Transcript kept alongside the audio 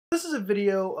So this is a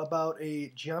video about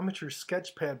a Geometer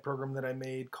Sketchpad program that I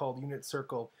made called Unit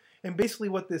Circle. And basically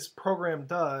what this program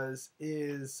does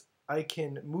is I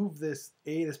can move this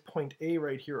point A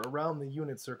right here around the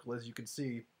unit circle, as you can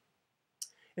see.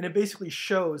 And it basically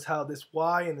shows how this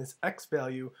y and this x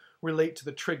value relate to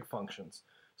the trig functions.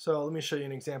 So let me show you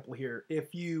an example here.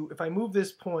 If I move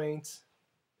this point,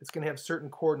 it's going to have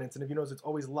certain coordinates, and if you notice, it's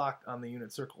always locked on the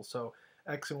unit circle. So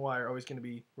x and y are always going to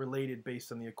be related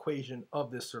based on the equation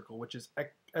of this circle, which is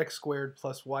x squared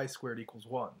plus y squared equals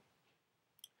 1.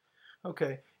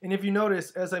 Okay, and if you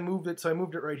notice, as I moved it, so I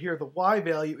moved it right here, the y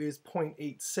value is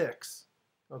 0.86,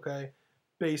 okay,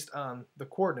 based on the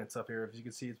coordinates up here. If you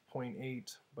can see, it's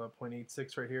 0.8, about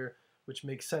 0.86 right here, which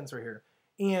makes sense right here.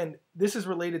 And this is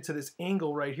related to this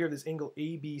angle right here, this angle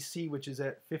ABC, which is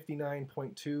at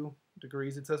 59.2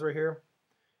 degrees, it says right here.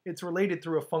 It's related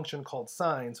through a function called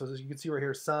sine. So as you can see right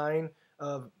here, sine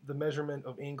of the measurement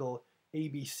of angle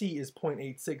ABC is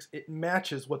 0.86. It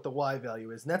matches what the y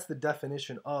value is, and that's the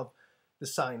definition of the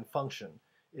sine function.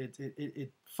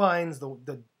 It finds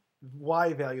the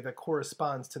y value that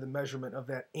corresponds to the measurement of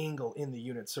that angle in the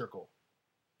unit circle.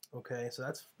 Okay,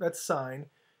 so that's sine.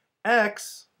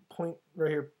 X,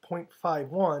 right here,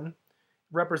 0.51,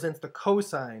 represents the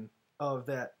cosine of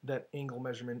that angle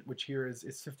measurement, which here is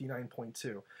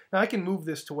 59.2. Now I can move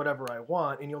this to whatever I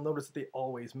want, and you'll notice that they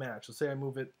always match. So say I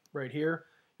move it right here,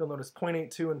 you'll notice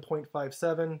 0.82 and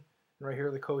 0.57, and right here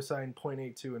the cosine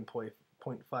 0.82 and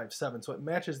 0.57. So it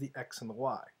matches the x and the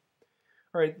y.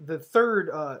 All right, the third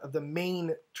of the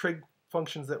main trig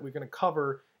functions that we're going to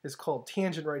cover is called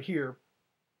tangent right here.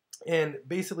 And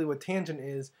basically what tangent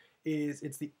is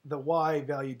it's the y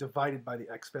value divided by the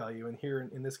x value, and here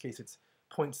in this case it's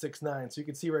 0.69. So you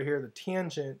can see right here the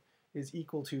tangent is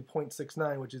equal to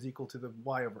 0.69, which is equal to the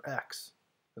y over x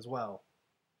as well.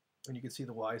 And you can see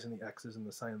the y's and the x's and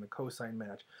the sine and the cosine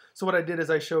match. So what I did is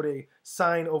I showed a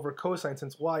sine over cosine.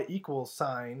 Since y equals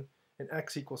sine and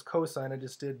x equals cosine, I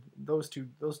just did those two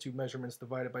measurements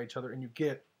divided by each other, and you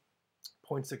get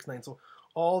 0.69. So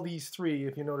all these three,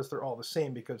 if you notice, they're all the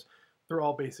same because they're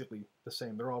all basically the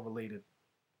same. They're all related.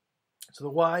 So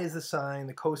the y is the sine,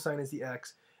 the cosine is the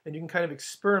x, and you can kind of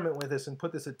experiment with this and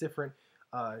put this at different,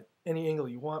 any angle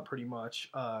you want pretty much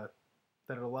that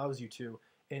it allows you to,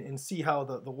 and see how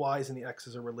the y's and the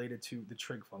x's are related to the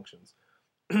trig functions.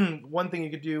 One thing you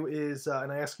could do is,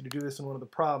 and I ask you to do this in one of the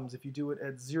problems, if you do it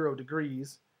at 0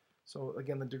 degrees, so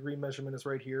again the degree measurement is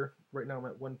right here, right now I'm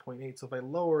at 1.8, so if I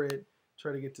lower it,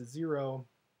 try to get to 0,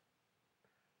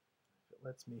 if it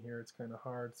lets me here, it's kind of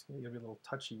hard, it's going to be a little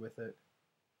touchy with it.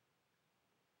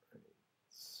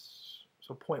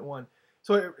 So 0.1.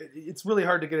 So it's really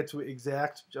hard to get it to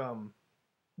exact,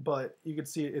 but you can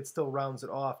see it still rounds it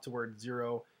off to where it's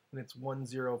 0, and it's 1,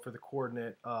 0 for the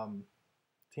coordinate.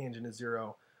 Tangent is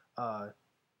 0, and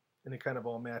it kind of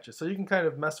all matches. So you can kind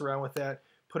of mess around with that,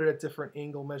 put it at different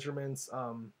angle measurements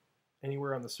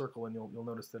anywhere on the circle, and you'll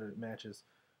notice that it matches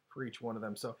for each one of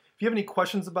them. So if you have any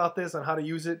questions about this on how to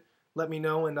use it, let me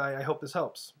know, and I hope this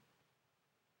helps.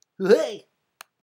 Hey!